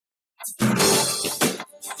A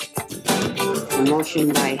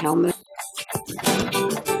motion by Helmut.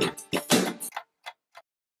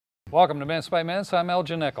 Welcome to Minutes by Minutes. I'm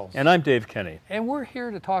Elgin Nichols. And I'm Dave Kenny. And we're here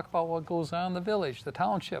to talk about what goes on in the village, the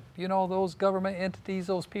township. You know, those government entities,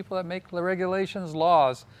 those people that make the regulations,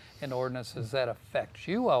 laws, and ordinances that affect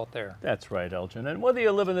you out there. That's right, Elgin. And whether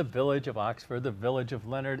you live in the village of Oxford, the village of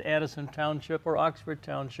Leonard, Addison Township, or Oxford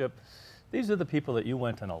Township, these are the people that you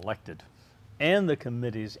went and elected. And the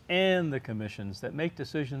committees and the commissions that make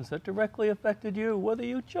decisions that directly affected you, whether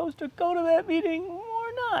you chose to go to that meeting or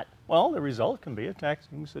not. Well, the result can be a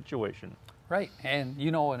taxing situation. Right, and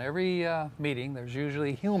you know, in every meeting, there's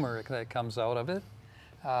usually humor that comes out of it.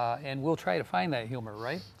 And we'll try to find that humor,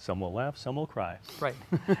 right? Some will laugh, some will cry. Right.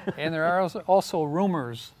 And there are also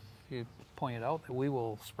rumors, you pointed out, that we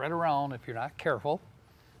will spread around if you're not careful.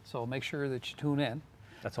 So make sure that you tune in.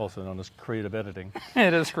 That's also known as creative editing.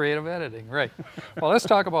 It is creative editing, right. Well, let's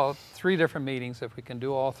talk about three different meetings, if we can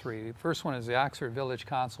do all three. The first one is the Oxford Village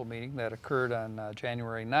Council meeting that occurred on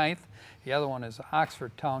January 9th. The other one is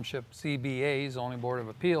Oxford Township ZBA, Zoning Board of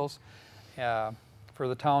Appeals, for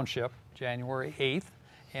the township, January 8th.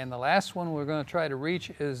 And the last one we're going to try to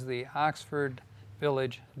reach is the Oxford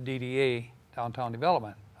Village DDA, Downtown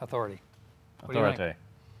Development Authority. What do you think?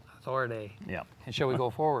 Authority. Yeah. And shall we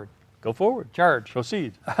go forward? Go forward. Charge.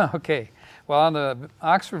 Proceed. Okay. Well, on the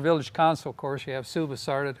Oxford Village Council, of course, you have Sue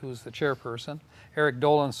Bassardit, who's the chairperson. Eric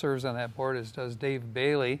Dolan serves on that board, as does Dave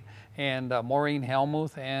Bailey. And Maureen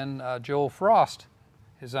Helmuth and Joe Frost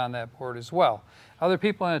is on that board as well. Other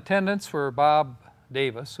people in attendance were Bob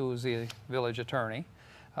Davis, who is the village attorney,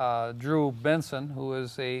 Drew Benson, who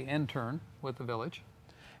is an intern with the village,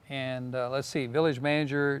 and let's see, village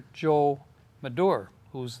manager Joe Madur,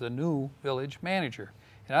 who's the new village manager.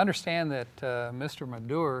 And I understand that Mr.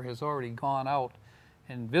 Madur has already gone out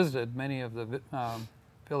and visited many of the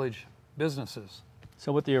village businesses.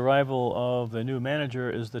 So with the arrival of the new manager,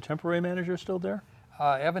 is the temporary manager still there?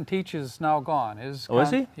 Evan Teach is now gone. Is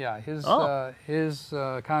he? Yeah, his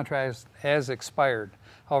contract has expired.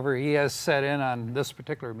 However, he has set in on this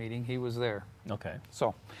particular meeting. He was there. Okay.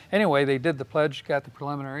 So anyway, they did the pledge, got the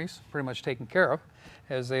preliminaries pretty much taken care of,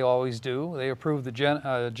 as they always do. They approved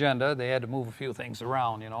the agenda. They had to move a few things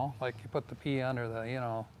around, you know, like you put the P under the, you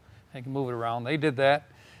know, they can move it around. They did that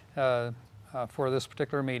for this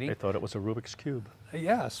particular meeting. They thought it was a Rubik's Cube.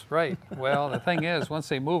 Yes, right. Well, the thing is, once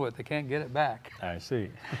they move it, they can't get it back. I see.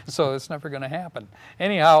 So it's never going to happen.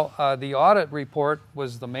 Anyhow, the audit report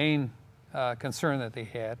was the main concern that they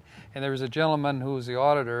had. And there was a gentleman who was the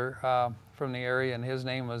auditor from the area, and his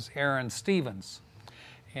name was Aaron Stevens.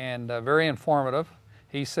 And very informative.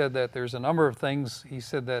 He said that there's a number of things, he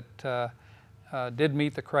said that did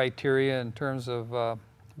meet the criteria in terms of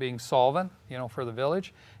being solvent, you know, for the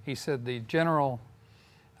village. He said the general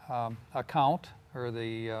account, or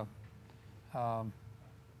the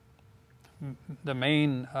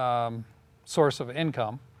main source of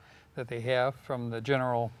income that they have from the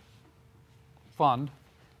general fund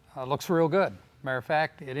looks real good. Matter of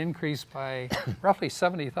fact, it increased by roughly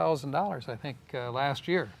 $70,000, I think, last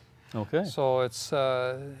year. Okay. So it's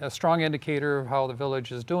a strong indicator of how the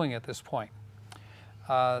village is doing at this point.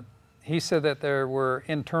 He said that there were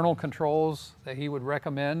internal controls that he would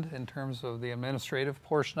recommend in terms of the administrative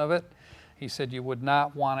portion of it. He said you would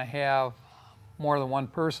not want to have more than one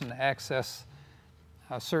person access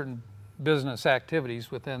certain business activities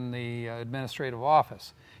within the administrative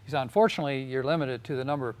office. He said, unfortunately, you're limited to the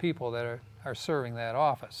number of people that are serving that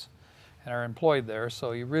office and are employed there,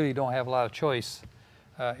 so you really don't have a lot of choice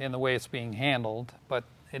in the way it's being handled, but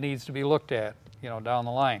it needs to be looked at, you know, down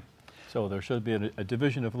the line. So there should be a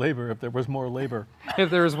division of labor if there was more labor. If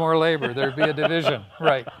there was more labor, there'd be a division,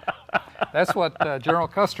 right. That's what General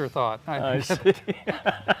Custer thought. I see.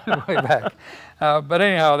 Way back. But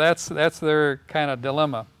anyhow, that's their kind of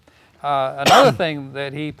dilemma. Another thing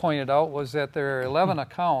that he pointed out was that there are 11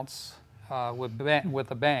 accounts with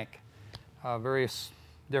the bank, various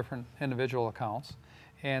different individual accounts,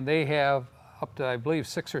 and they have up to, I believe,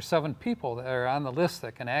 6 or 7 people that are on the list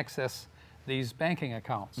that can access these banking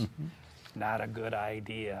accounts. Mm-hmm. Not a good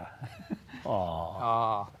idea.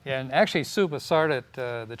 Aww. And actually, Sue Bassardit,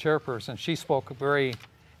 the chairperson, she spoke very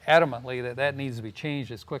adamantly that that needs to be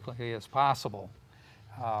changed as quickly as possible.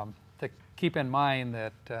 To keep in mind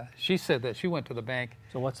that she said that she went to the bank.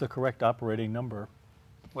 So what's the correct operating number?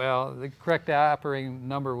 Well, the correct operating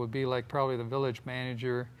number would be like probably the village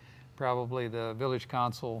manager, probably the village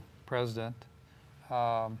council president.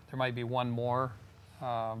 There might be one more.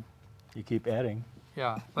 You keep adding.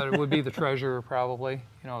 Yeah, but it would be the treasurer probably,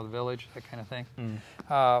 you know, the village, that kind of thing.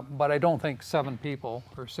 But I don't think 7 people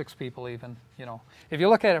or 6 people even, you know. If you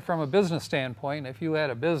look at it from a business standpoint, if you had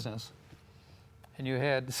a business and you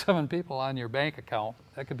had 7 people on your bank account,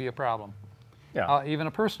 that could be a problem. Yeah. Even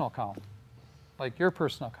a personal account, like your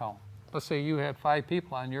personal account. Let's say you had 5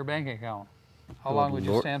 people on your bank account. How long would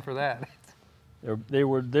you stand for that? There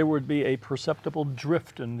would be a perceptible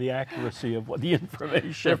drift in the accuracy of what the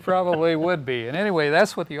information. There probably would be. And anyway,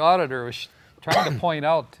 that's what the auditor was trying to point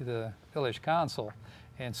out to the village council.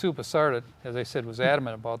 And Sue Passardet, as I said, was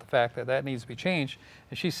adamant about the fact that that needs to be changed.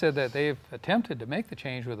 And she said that they've attempted to make the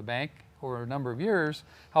change with the bank over a number of years.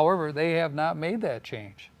 However, they have not made that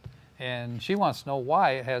change. And she wants to know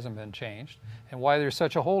why it hasn't been changed and why there's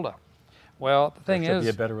such a holdup. Well, the thing is... There should be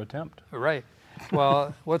a better attempt. Right.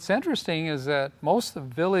 Well, what's interesting is that most of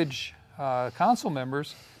the village council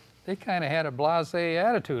members, they kind of had a blasé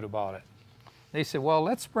attitude about it. They said, well,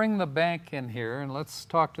 let's bring the bank in here and let's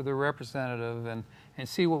talk to the representative and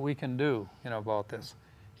see what we can do, you know, about this.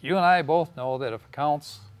 You and I both know that if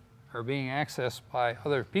accounts are being accessed by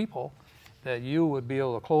other people, that you would be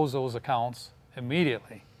able to close those accounts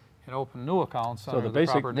immediately and open new accounts under the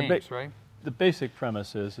proper names, right? The basic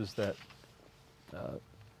premise is that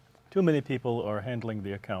too many people are handling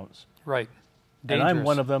the accounts. Right. Dangerous. And I'm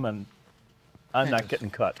one of them, and I'm not getting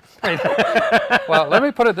cut. Well, let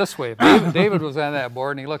me put it this way. David was on that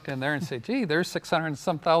board, and he looked in there and said, gee, there's $600 and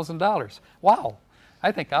some thousand. Wow,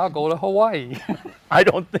 I think I'll go to Hawaii. I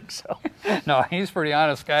don't think so. No, he's a pretty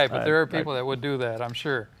honest guy, but there are people that would do that, I'm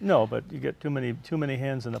sure. No, but you get too many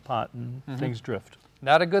hands in the pot, and things drift.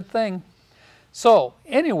 Not a good thing. So,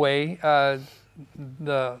 anyway,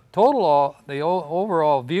 the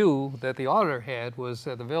overall view that the auditor had was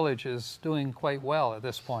that the village is doing quite well at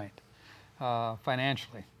this point,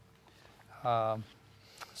 financially.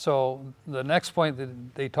 So the next point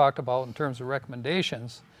that they talked about in terms of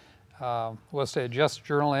recommendations was to adjust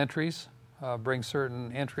journal entries, bring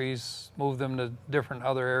certain entries, move them to different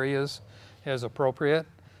other areas as appropriate.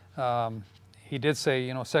 He did say,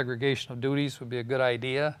 you know, segregation of duties would be a good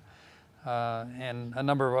idea. And a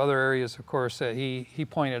number of other areas, of course, that he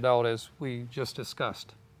pointed out as we just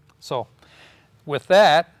discussed. So with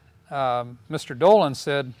that, Mr. Dolan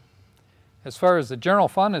said, as far as the general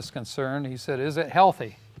fund is concerned, he said, is it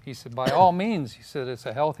healthy? He said, by all means, he said, it's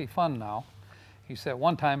a healthy fund now. He said,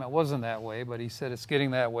 one time it wasn't that way, but he said it's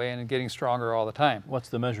getting that way and getting stronger all the time. What's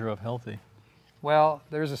the measure of healthy? Well,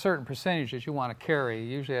 there's a certain percentage that you want to carry.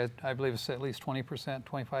 Usually, I believe it's at least 20%,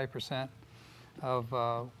 25%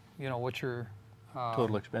 of you know, what your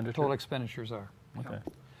total expenditures are. Okay. You know.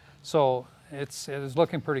 So it is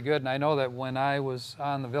looking pretty good, and I know that when I was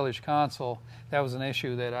on the village council, that was an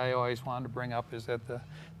issue that I always wanted to bring up, is that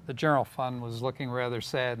the general fund was looking rather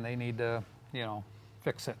sad, and they need to, you know,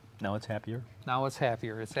 fix it. Now it's happier? Now it's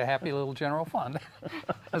happier. It's a happy little general fund.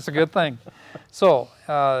 That's a good thing. So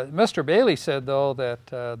Mr. Bailey said, though, that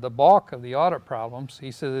the bulk of the audit problems,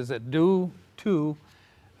 he said, is it due to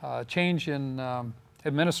change in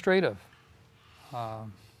administrative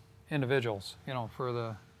individuals, you know, for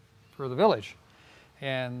the village.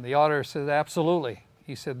 And the auditor said, absolutely.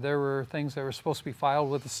 He said there were things that were supposed to be filed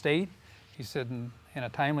with the state. He said in a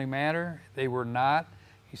timely manner. They were not.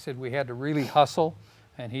 He said we had to really hustle,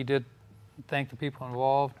 and he did thank the people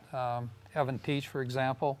involved, Evan Teach, for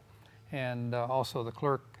example, and also the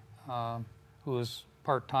clerk, who was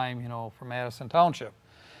part-time, you know, from Madison Township,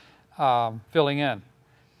 filling in.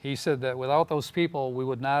 He said that without those people, we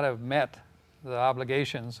would not have met the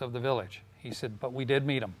obligations of the village. He said, but we did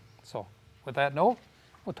meet them. So with that note,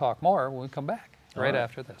 we'll talk more when we come back right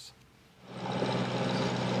after this.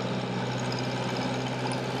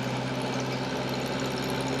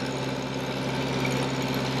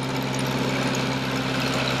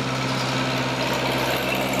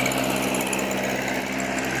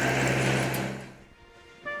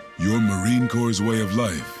 Your Marine Corps' way of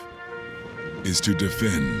life is to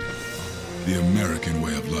defend the American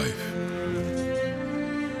way of life.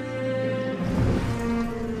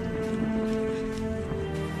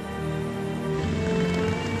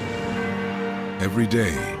 Every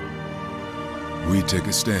day, we take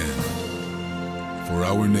a stand for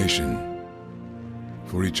our nation,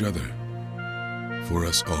 for each other, for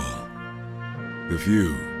us all. The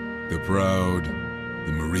few, the proud,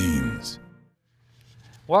 the Marines.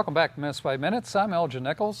 Welcome back to Minutes by Minutes. I'm Elgin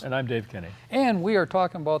Nichols. And I'm Dave Kinney. And we are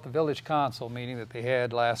talking about the Village Council meeting that they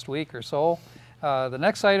had last week or so. The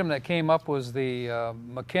next item that came up was the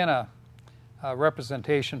McKenna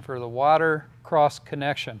representation for the Water Cross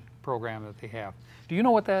Connection program that they have. Do you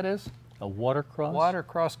know what that is? A water cross? Water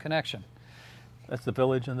Cross Connection. That's the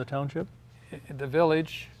village and the township? the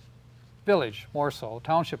village more so.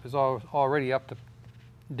 Township is already up to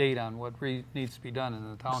date on what needs to be done in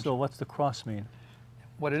the township. So what's the cross mean?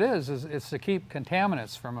 What it is it's to keep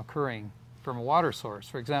contaminants from occurring from a water source.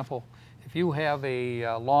 For example, if you have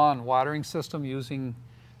a lawn watering system using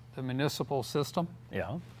the municipal system,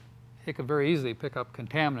 Yeah. it could very easily pick up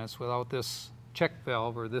contaminants without this check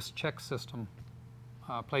valve or this check system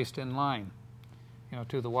placed in line,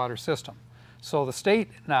 to the water system. So the state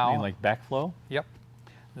now, You mean like backflow? yep,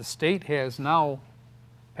 the state has now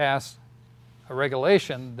passed a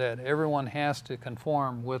regulation that everyone has to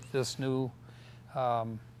conform with this new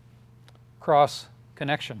cross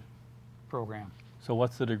connection program. So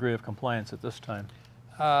what's the degree of compliance at this time?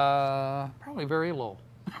 Probably very low.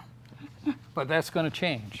 But that's going to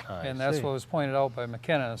change, I and that's see. what was pointed out by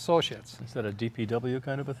McKenna and Associates. Is that a DPW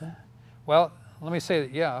kind of a thing? Well, let me say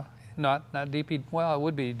that, yeah, not DP, well, it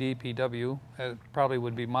would be DPW. It probably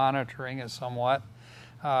would be monitoring it somewhat.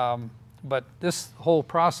 But this whole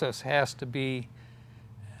process has to be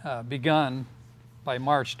begun by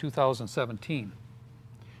March 2017.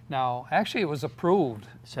 Now, actually, it was approved,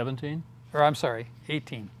 17? or I'm sorry,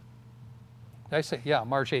 18. Did I say, yeah,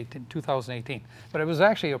 March 18, 2018. But it was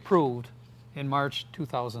actually approved in March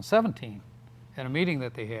 2017 at a meeting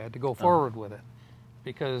that they had to go forward with it,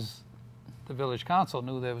 because the village council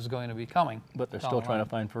knew that it was going to be coming. But they're down still the trying to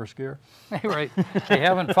line. find first gear? Right. They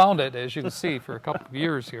haven't found it, as you can see, for a couple of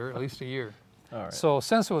years here, at least a year. All right. So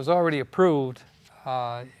since it was already approved,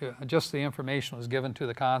 just the information was given to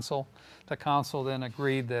the council. The council then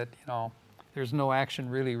agreed that, there's no action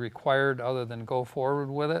really required other than go forward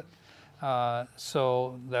with it.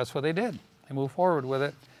 So that's what they did. They moved forward with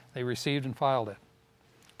it. They received and filed it.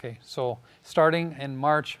 Okay, so starting in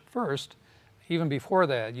March 1st, even before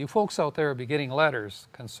that, you folks out there will be getting letters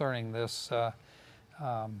concerning this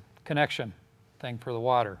connection thing for the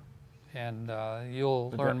water, and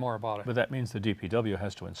you'll learn more about it. But that means the DPW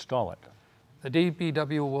has to install it. The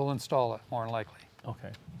DPW will install it, more than likely.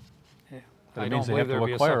 Okay. Yeah. But I it don't means they believe have to there'll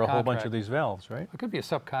be acquire a whole bunch subcontract. of these valves, right? It could be a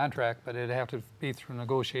subcontract, but it'd have to be through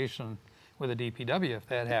negotiation with the DPW if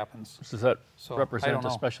that happens. Does that So, I represent don't a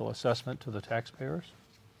know. special assessment to the taxpayers?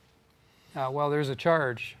 Well, there's a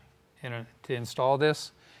charge to install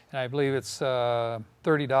this, and I believe it's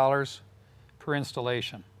 $30 per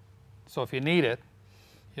installation. So if you need it,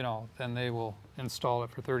 then they will install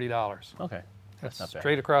it for $30. Okay. That's not bad.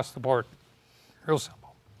 straight across the board. Real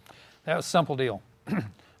simple. That was a simple deal.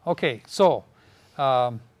 Okay, so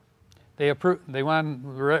they went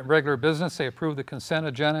regular business. They approved the consent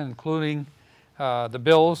agenda, including the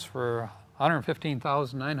bills for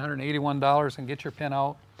 $115,981, and get your pen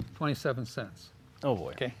out, 27 cents. Oh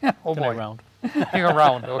boy. Okay. Oh Can boy. I round? Hang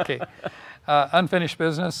around. Okay. Unfinished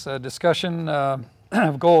business, discussion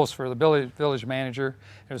of goals for the village manager.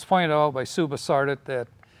 It was pointed out by Sue Bassardit that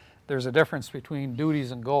there's a difference between duties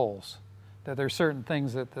and goals, that there's certain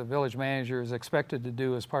things that the village manager is expected to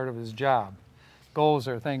do as part of his job. Goals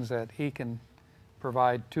are things that he can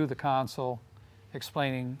provide to the council,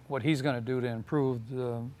 explaining what he's going to do to improve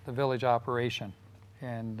the village operation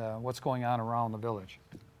and what's going on around the village,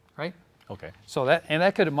 right? Okay. So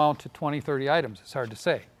that could amount to 20, 30 items. It's hard to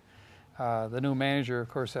say. The new manager, of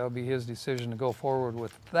course, that'll be his decision to go forward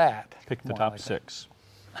with that. Pick the more top like that. 6.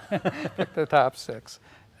 Pick the top 6.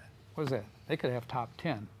 What is that? They could have top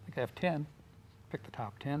 10. They could have 10. Pick the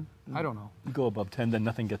top 10. I don't know. Go above 10, then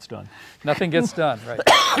nothing gets done. Nothing gets done, right?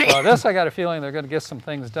 Well, this I got a feeling they're going to get some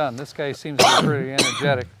things done. This guy seems to be pretty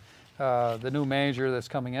energetic. The new manager that's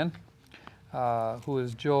coming in, who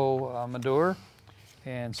is Joe Madure,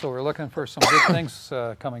 and so we're looking for some good things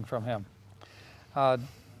coming from him.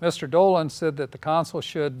 Mr. Dolan said that the council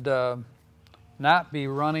should not be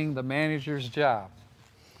running the manager's job.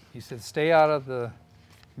 He said, stay out of the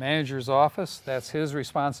manager's office. That's his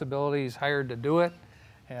responsibility. He's hired to do it.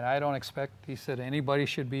 And I don't expect, he said, anybody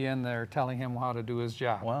should be in there telling him how to do his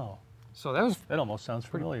job. Wow. So that was, That almost sounds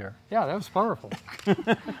familiar. yeah, that was powerful.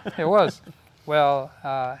 It was. Well,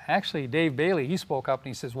 actually, Dave Bailey, he spoke up and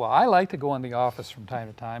he says, well, I like to go in the office from time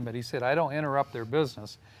to time, but he said, I don't interrupt their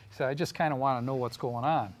business. He said, I just kind of want to know what's going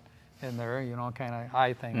on in there, kind of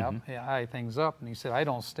eye things up. And he said, I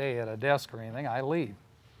don't stay at a desk or anything, I leave.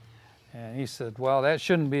 And he said, well, that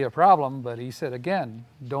shouldn't be a problem, but he said, again,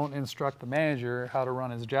 don't instruct the manager how to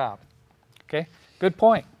run his job. Okay, good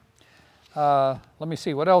point. Let me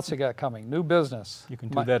see, what else you got coming? New business. You can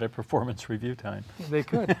do that at performance review time. They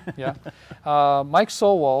could, yeah. Mike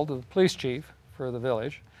Solwald, the police chief for the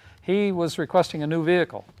village, he was requesting a new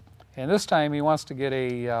vehicle. And this time he wants to get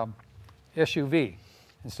a SUV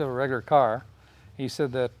instead of a regular car. He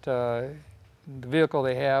said that the vehicle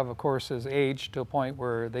they have, of course, is aged to a point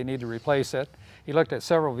where they need to replace it. He looked at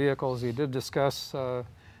several vehicles. He did discuss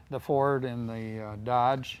the Ford and the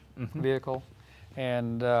Dodge vehicle,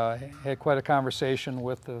 and had quite a conversation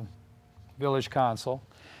with the village council.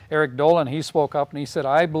 Eric Dolan, he spoke up and he said,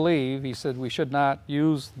 I believe, he said, we should not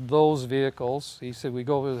use those vehicles. He said, we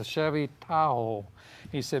go with the Chevy Tahoe.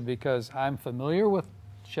 He said, because I'm familiar with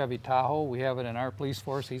Chevy Tahoe. We have it in our police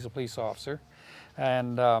force. He's a police officer,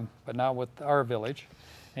 and but not with our village.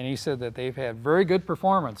 And he said that they've had very good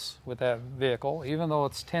performance with that vehicle. Even though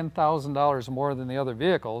it's $10,000 more than the other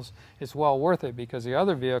vehicles, it's well worth it because the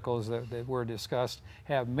other vehicles that were discussed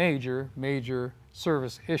have major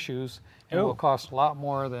service issues and will cost a lot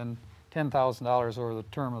more than $10,000 over the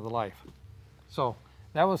term of the life. So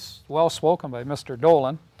that was well spoken by Mr.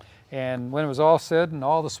 Dolan. And when it was all said and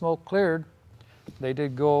all the smoke cleared, they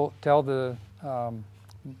did go tell the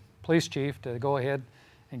police chief to go ahead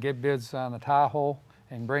and get bids on the Tahoe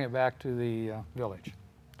and bring it back to the village.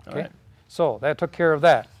 Okay, right. So that took care of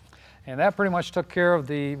that. And that pretty much took care of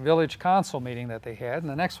the village council meeting that they had. And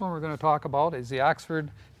the next one we're going to talk about is the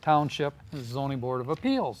Oxford Township Zoning Board of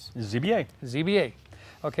Appeals. ZBA. ZBA.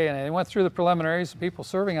 Okay, and they went through the preliminaries. People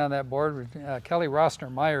serving on that board were Kelly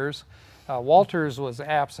Rossner Myers. Walters was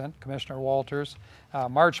absent, Commissioner Walters.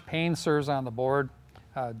 Marge Payne serves on the board.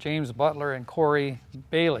 James Butler and Corey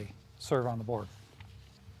Bailey serve on the board.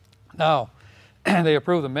 Now, they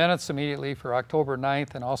approved the minutes immediately for October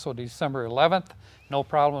 9th and also December 11th. No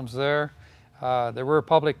problems there. There were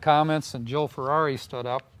public comments, and Joe Ferrari stood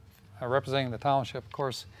up representing the township. Of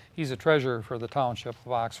course, he's a treasurer for the township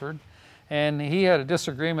of Oxford. And he had a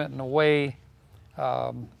disagreement in the way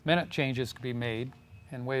minute changes could be made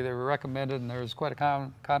and the way they were recommended, and there was quite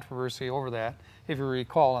a controversy over that, if you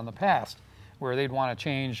recall, in the past, where they'd want to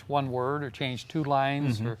change one word or change two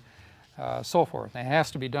lines or so forth. And it has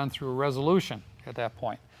to be done through a resolution at that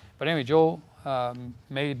point. But anyway, Joe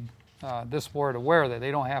made this board aware that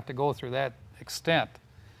they don't have to go through that extent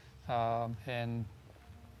and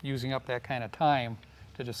using up that kind of time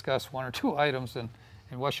to discuss one or two items and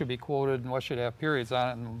what should be quoted and what should have periods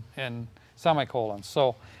on it and semicolons.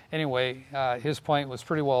 So anyway, his point was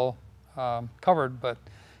pretty well covered, but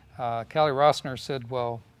Callie Rossner said,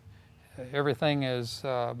 well, everything has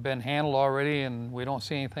been handled already and we don't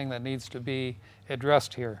see anything that needs to be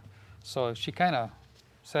addressed here. So she kind of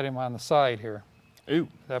set him on the side here. Ooh.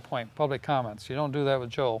 At that point, public comments. You don't do that with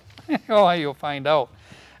Joe. Oh, you'll find out.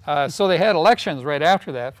 So they had elections right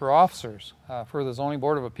after that for officers for the Zoning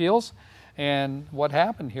Board of Appeals. And what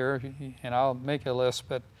happened here, and I'll make a list,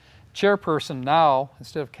 but chairperson now,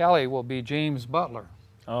 instead of Kelly, will be James Butler.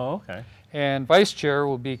 Oh, okay. And vice chair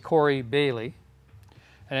will be Corey Bailey.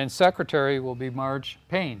 And then secretary will be Marge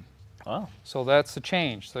Payne. Oh. So that's the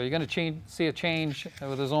change. So you're going to see a change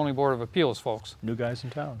with the Zoning Board of Appeals, folks. New guys in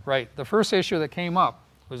town. Right. The first issue that came up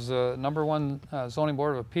was number one Zoning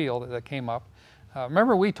Board of Appeal that came up.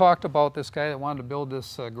 Remember we talked about this guy that wanted to build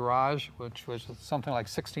this garage, which was something like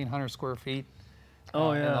 1,600 square feet in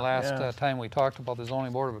the last time we talked about the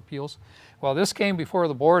Zoning Board of Appeals. Well, this came before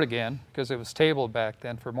the board again because it was tabled back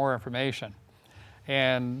then for more information.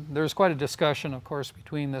 And there's quite a discussion, of course,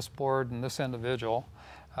 between this board and this individual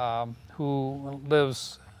who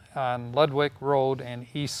lives on Ludwig Road and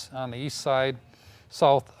on the east side,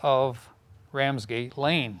 south of Ramsgate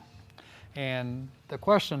Lane. And the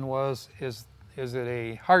question was, is it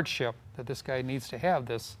a hardship that this guy needs to have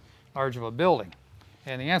this large of a building?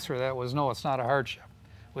 And the answer to that was no, it's not a hardship.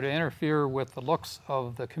 Would it interfere with the looks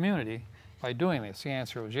of the community by doing this? The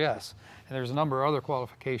answer was yes. And there's a number of other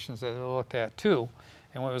qualifications that they looked at too.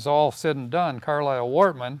 And when it was all said and done, Carlisle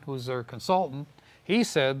Wortman, who's their consultant, he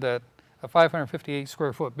said that a 558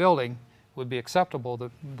 square foot building would be acceptable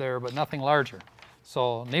there, but nothing larger.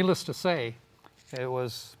 So needless to say, it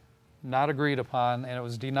was not agreed upon and it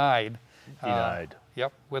was denied. Denied.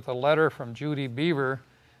 Yep, with a letter from Judy Beaver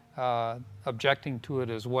objecting to it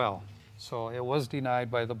as well. So it was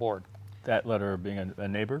denied by the board. That letter being a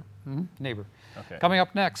neighbor? Mm-hmm. Neighbor. Okay. Coming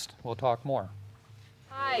up next, we'll talk more.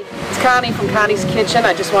 Hi, it's Connie from Connie's Kitchen.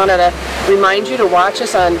 I just wanted to remind you to watch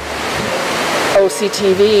us on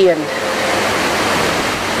OCTV and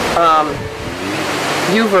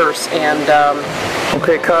Uverse and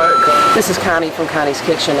okay, cut. This is Connie from Connie's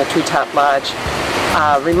Kitchen at Treetop Lodge,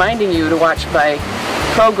 reminding you to watch my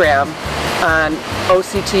program on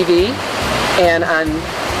OCTV and on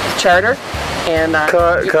Charter and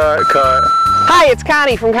cut. Hi, it's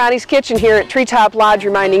Connie from Connie's Kitchen here at Treetop Lodge,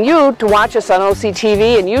 reminding you to watch us on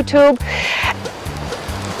OCTV and YouTube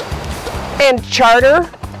and Charter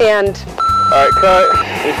and all right, cut.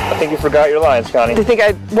 I think you forgot your lines, Connie. Do you think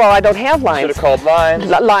well, I don't have lines. Should have called lines.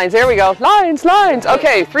 Lines, there we go. Lines, lines.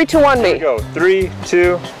 Okay, 3, 2, 1, me. Here we go. 3,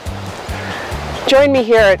 2. Join me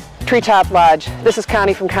here at Treetop Lodge. This is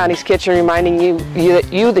Connie from Connie's Kitchen, reminding you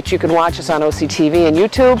that you can watch us on OCTV and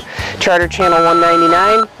YouTube, Charter Channel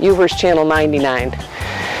 199, Uverse Channel 99.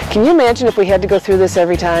 Can you imagine if we had to go through this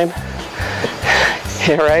every time?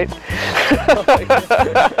 Yeah, right?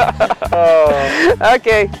 Oh.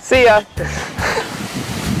 Okay, see ya.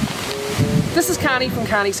 This is Connie from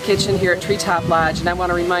Connie's Kitchen here at Treetop Lodge, and I want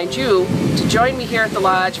to remind you to join me here at the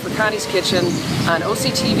Lodge for Connie's Kitchen on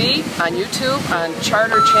OCTV, on YouTube, on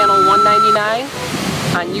Charter Channel 199,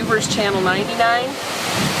 on Uverse Channel 99,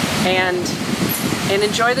 and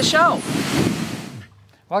enjoy the show.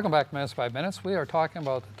 Welcome back to Minutes by Minutes. We are talking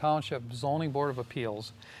about the Township Zoning Board of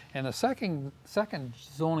Appeals. And the second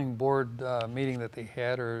zoning board meeting that they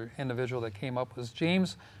had, or individual that came up, was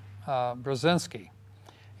James Brzezinski.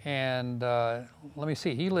 And let me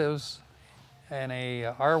see, he lives in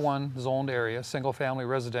a R1 zoned area, single family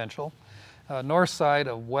residential, north side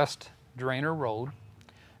of West Drainer Road,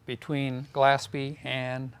 between Glaspie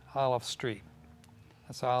and Olive Street.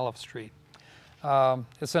 That's Olive Street.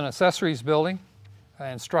 It's an accessories building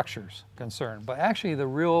and structures concern, but actually the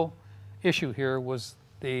real issue here was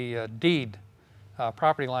the deed,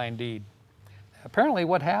 property line deed. Apparently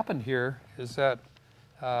what happened here is that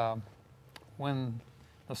when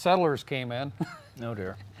the settlers came in, oh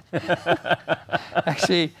dear.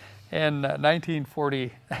 actually in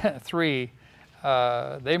 1943,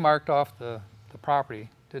 they marked off the property,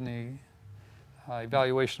 did an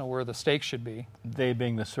evaluation of where the stakes should be. They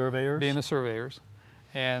being the surveyors? Being the surveyors.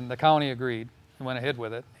 And the county agreed and went ahead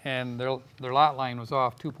with it. And their lot line was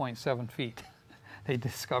off 2.7 feet. They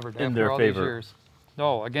discovered in after their all favor. these years.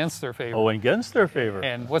 No, against their favor. Oh, against their favor.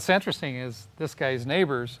 And what's interesting is this guy's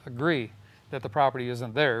neighbors agree that the property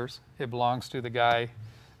isn't theirs. It belongs to the guy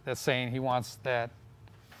that's saying he wants that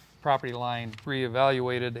property line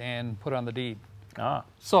reevaluated and put on the deed. Ah.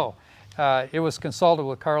 So it was consulted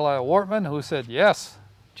with Carlisle Wortman, who said, yes,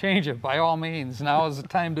 change it by all means. Now is the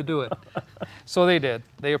time to do it. So they did.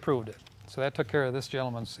 They approved it. So that took care of this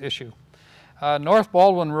gentleman's issue. North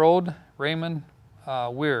Baldwin Road, Raymond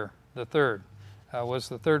Weir III was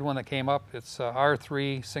the third one that came up. It's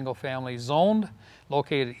R3 single family zoned,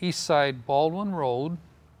 located east side Baldwin Road,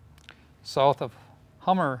 south of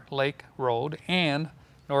Hummer Lake Road, and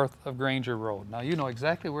north of Granger Road. Now you know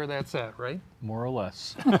exactly where that's at, right? More or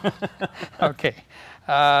less. Okay.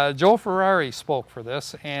 Joe Ferrari spoke for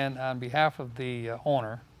this and on behalf of the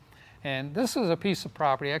owner. And this is a piece of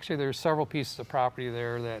property. Actually, there's several pieces of property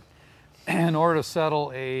there that in order to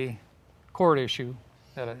settle a court issue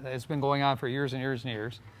that has been going on for years and years and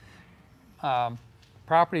years,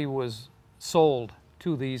 property was sold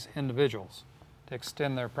to these individuals to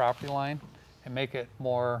extend their property line and make it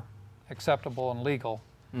more acceptable and legal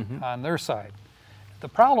on their side. The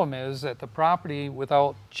problem is that the property,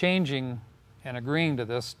 without changing and agreeing to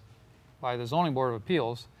this by the Zoning Board of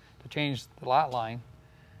Appeals to change the lot line,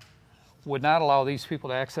 would not allow these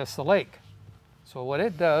people to access the lake. So what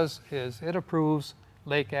it does is it approves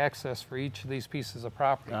lake access for each of these pieces of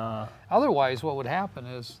property. Otherwise, what would happen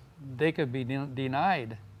is they could be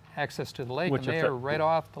denied access to the lake, and they are right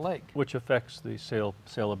off the lake. Which affects the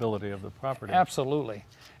saleability of the property. Absolutely.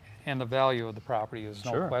 And the value of the property is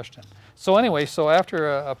no Sure. question. So anyway, so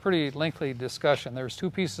after a pretty lengthy discussion, there's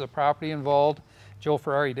two pieces of property involved. Joe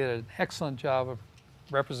Ferrari did an excellent job of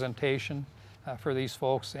representation for these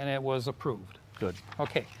folks, and it was approved. Good.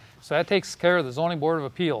 Okay, so that takes care of the Zoning Board of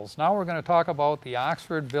Appeals. Now we're going to talk about the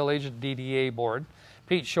Oxford Village DDA Board.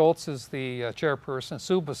 Pete Schultz is the chairperson.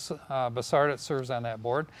 Sue Bassardet serves on that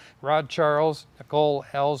board. Rod Charles, Nicole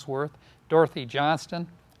Ellsworth, Dorothy Johnston,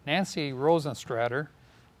 Nancy Rosenstrater,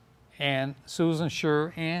 and Susan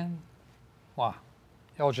Schur, and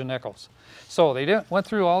Elgin Nichols. So they went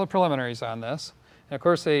through all the preliminaries on this. And of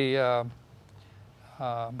course they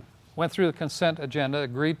went through the consent agenda,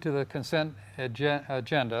 agreed to the consent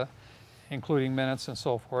agenda, including minutes and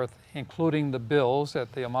so forth, including the bills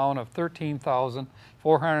at the amount of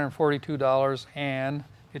 $13,442 and,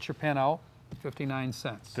 get your pen out, 59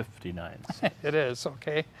 cents. 59 cents. It is,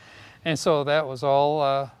 okay. And so that was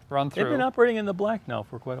all run through. They've been operating in the black now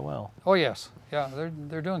for quite a while. Oh yes, yeah,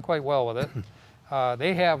 they're doing quite well with it.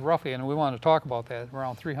 They have roughly, and we want to talk about that,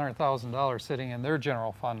 around $300,000 sitting in their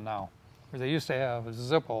general fund now, where they used to have a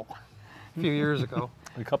Zippo a few years ago.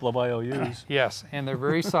 A couple of IOUs. Yes, and they're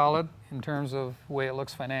very solid in terms of the way it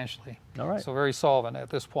looks financially. All right. So very solvent at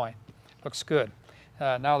this point. Looks good.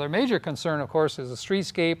 Now their major concern, of course, is the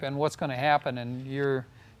streetscape and what's going to happen in year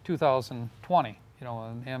 2020. You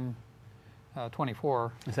know, an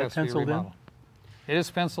 24. Is that has to be penciled in? remodeled. It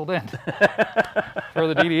is penciled in. For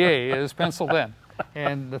the DDA, it is penciled in.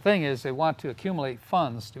 And the thing is, they want to accumulate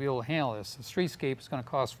funds to be able to handle this. The streetscape is going to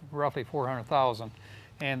cost roughly $400,000,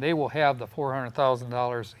 and they will have the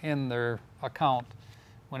 $400,000 in their account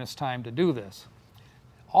when it's time to do this.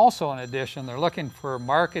 Also, in addition, they're looking for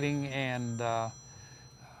marketing and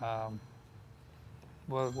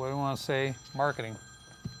what do I want to say? Marketing,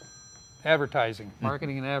 advertising,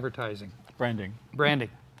 marketing and advertising. Branding. Branding.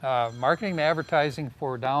 Marketing and advertising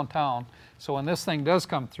for downtown. So when this thing does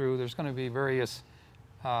come through, there's going to be various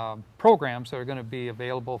programs that are going to be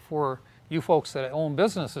available for you folks that own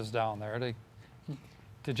businesses down there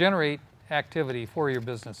to generate activity for your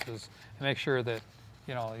businesses and make sure that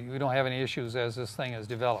you don't have any issues as this thing is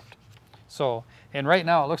developed. So, and right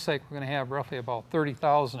now it looks like we're going to have roughly about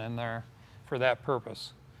 30,000 in there for that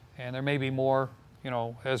purpose, and there may be more,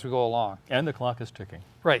 as we go along. And the clock is ticking.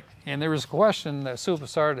 Right, and there was a question that Sue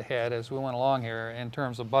Bassard had as we went along here in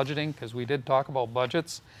terms of budgeting, because we did talk about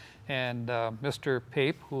budgets, and Mr.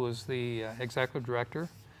 Pape, who is the executive director,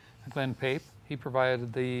 Glenn Pape, he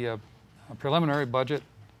provided the preliminary budget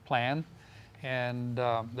plan, and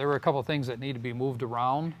there were a couple of things that need to be moved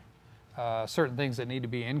around, certain things that need to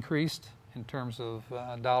be increased in terms of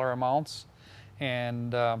dollar amounts,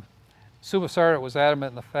 and Sue Bassard was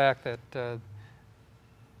adamant in the fact that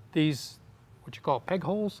these, what you call peg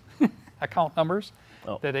holes, account numbers,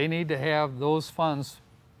 that they need to have those funds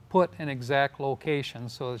put in exact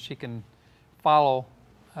locations so that she can follow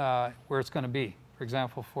where it's going to be. For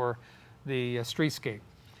example, for the streetscape.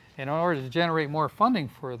 And in order to generate more funding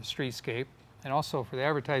for the streetscape and also for the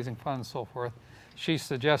advertising fund and so forth, she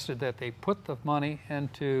suggested that they put the money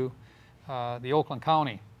into the Oakland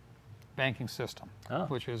County banking system,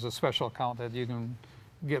 which is a special account that you can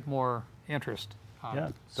get more interest on. Yeah,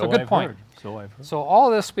 so good point. So I've heard. So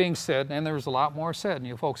all this being said, and there's a lot more said, and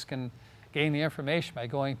you folks can gain the information by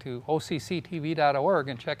going to occtv.org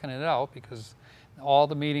and checking it out, because all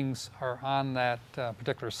the meetings are on that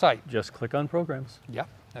particular site. Just click on programs. Yep,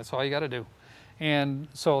 that's all you got to do. And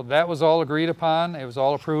so that was all agreed upon. It was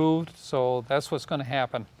all approved. So that's what's going to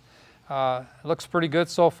happen. It looks pretty good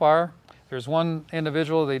so far. There's one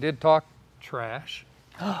individual, they did talk trash.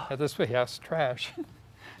 At this point, yes, trash.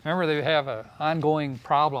 Remember, they have an ongoing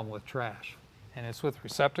problem with trash, and it's with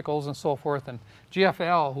receptacles and so forth. And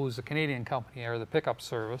GFL, who's a Canadian company, are the pickup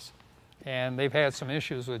service, and they've had some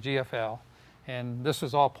issues with GFL. And this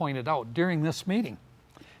was all pointed out during this meeting.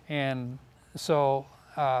 And so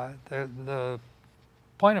the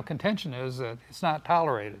point of contention is that it's not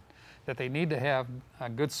tolerated, that they need to have a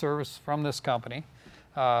good service from this company.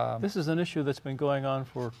 This is an issue that's been going on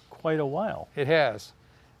for quite a while. It has.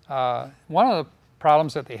 One of the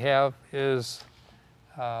problems that they have is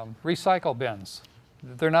recycle bins.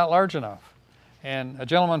 They're not large enough. And a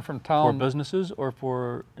gentleman from town... For businesses or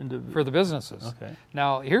for individuals? For the businesses. Okay.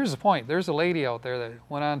 Now, here's the point. There's a lady out there that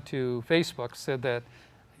went on to Facebook, said that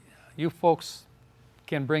you folks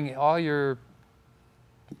can bring all your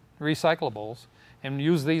recyclables and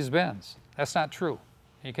use these bins. That's not true.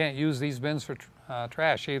 You can't use these bins for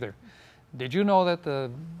trash either. Did you know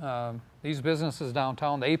that these businesses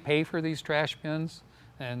downtown, they pay for these trash bins,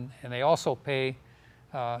 and they also pay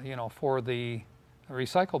for the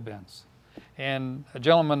recycle bins? And a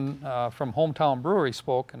gentleman from Hometown Brewery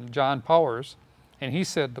spoke, and John Powers, and he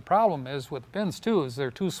said the problem is with bins too is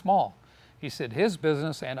they're too small. He said his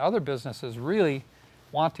business and other businesses really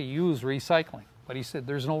want to use recycling, but he said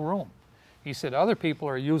there's no room. He said other people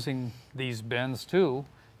are using these bins too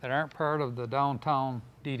that aren't part of the downtown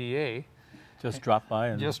DDA. Just drop by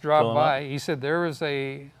and just drop by. He said there was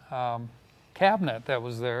a cabinet that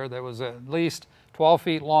was there that was at least 12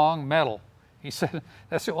 feet long, metal. He said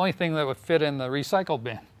that's the only thing that would fit in the recycle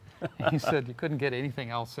bin. He said you couldn't get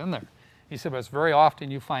anything else in there. He said, but it's very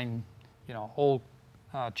often you find, old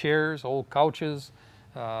chairs, old couches,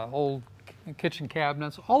 old kitchen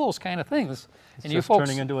cabinets, all those kind of things. It's and just you folks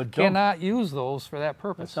turning into a dump. cannot use those for that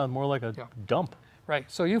purpose. That sounds more like a dump. Right.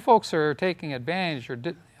 So you folks are taking advantage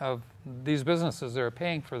of these businesses that are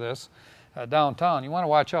paying for this downtown. You want to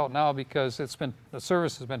watch out now, because the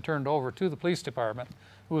service has been turned over to the police department,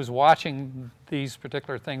 who is watching these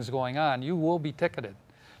particular things going on. You will be ticketed.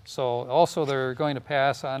 So also they're going to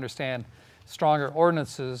pass, I understand, stronger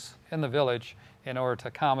ordinances in the village in order to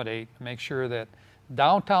accommodate, make sure that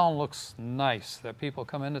downtown looks nice, that people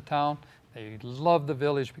come into town, they love the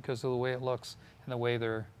village because of the way it looks and the way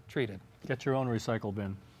they're treated. Get your own recycle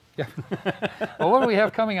bin. Yeah. Well, what do we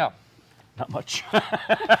have coming up? Not much.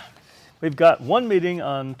 We've got one meeting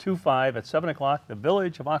on 2/5 at 7 o'clock, the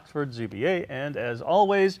Village of Oxford ZBA, and as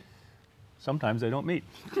always, sometimes they don't meet.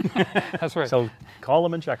 That's right. So call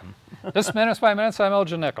them and check them. This Minutes by Minutes, I'm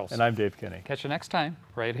Elgin Nichols. And I'm Dave Kinney. Catch you next time,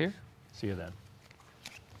 right here. See you then.